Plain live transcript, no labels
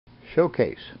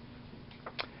showcase.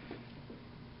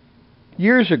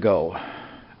 Years ago,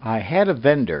 I had a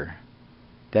vendor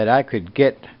that I could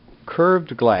get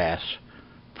curved glass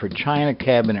for china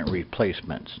cabinet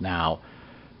replacements. Now,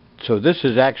 so this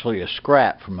is actually a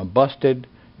scrap from a busted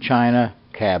china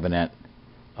cabinet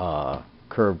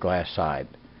curved glass side,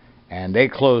 and they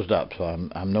closed up, so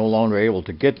I'm no longer able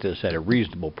to get this at a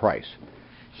reasonable price.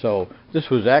 So this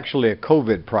was actually a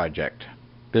COVID project.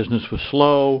 Business was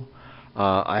slow.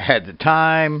 I had the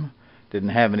time, didn't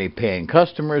have any paying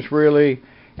customers really,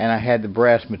 and I had the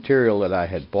brass material that I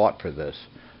had bought for this.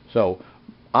 So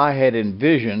I had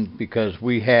envisioned, because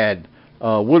we had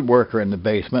a woodworker in the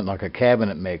basement, like a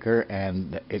cabinet maker,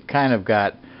 and it kind of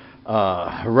got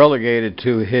relegated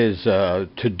to his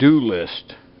to-do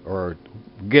list, or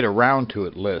get around to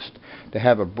it list, to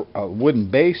have a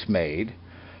wooden base made,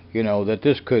 you know, that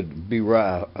this could be,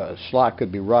 a slot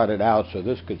could be rotted out, so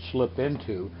this could slip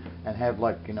into and have,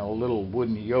 like, you know, a little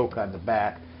wooden yoke on the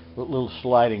back with little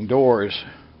sliding doors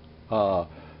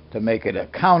to make it a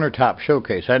countertop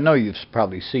showcase. I know you've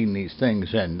probably seen these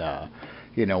things in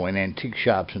you know, in antique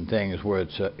shops and things, where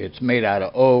it's made out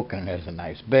of oak and has a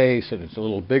nice base, and it's a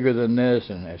little bigger than this,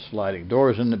 and it has sliding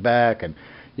doors in the back, and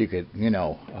you could, you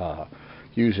know,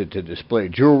 use it to display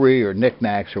jewelry or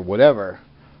knickknacks or whatever.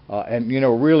 And you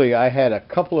know, really, I had a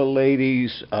couple of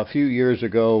ladies a few years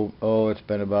ago, oh, it's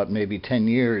been about maybe 10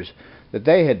 years, that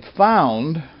they had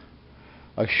found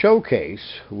a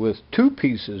showcase with 2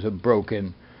 pieces of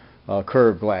broken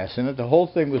curved glass in it. The whole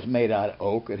thing was made out of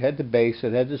oak. It had the base,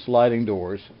 it had the sliding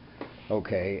doors,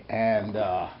 okay, and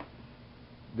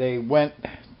they went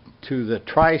to the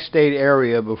tri-state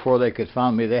area before they could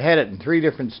find me. They had it in 3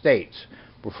 different states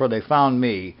before they found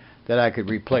me, that I could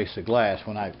replace the glass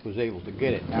when I was able to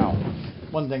get it. Now,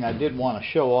 one thing I did want to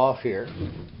show off here,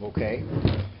 okay,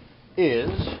 is,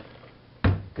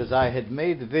 because I had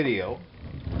made the video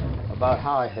about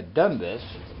how I had done this,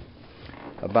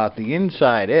 about the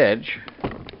inside edge,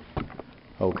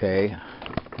 okay.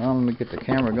 Well, let me get the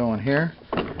camera going here.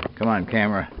 Come on,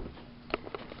 camera.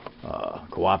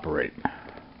 Cooperate.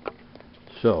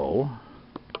 So,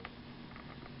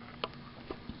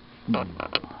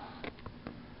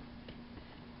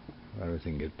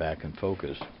 everything get back in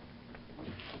focus.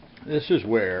 This is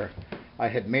where I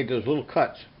had made those little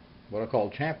cuts, what I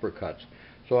call chamfer cuts,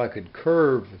 so I could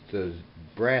curve the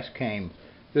brass cane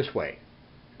this way.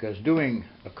 Because doing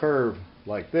a curve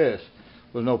like this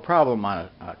was no problem on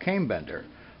a cane bender,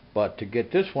 but to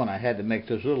get this one I had to make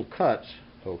those little cuts,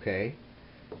 okay,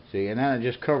 see, and then I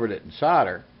just covered it in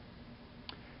solder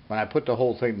when I put the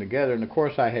whole thing together. And of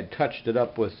course I had touched it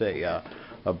up with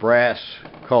a brass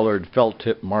colored felt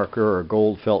tip marker or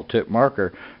gold felt tip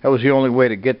marker. That was the only way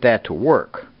to get that to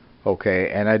work,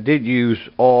 okay. And I did use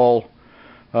all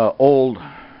old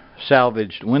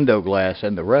salvaged window glass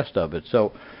and the rest of it.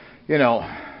 So, you know,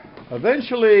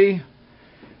 eventually,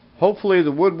 hopefully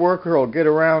the woodworker will get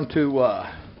around to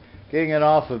getting it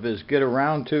off of his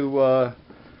get-around-to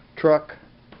truck,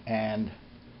 and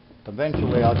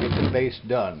eventually I'll get the base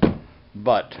done.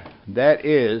 But that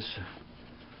is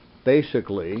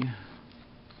basically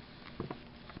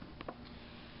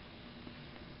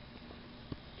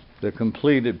the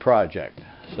completed project.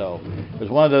 So it was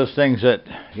one of those things that,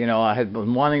 you know, I had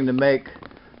been wanting to make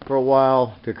for a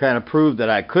while, to kind of prove that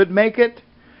I could make it,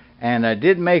 and I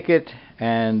did make it,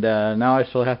 and now I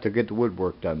still have to get the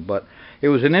woodwork done. But it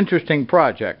was an interesting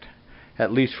project,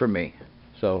 at least for me.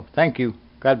 So thank you.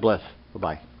 God bless.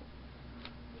 Bye-bye.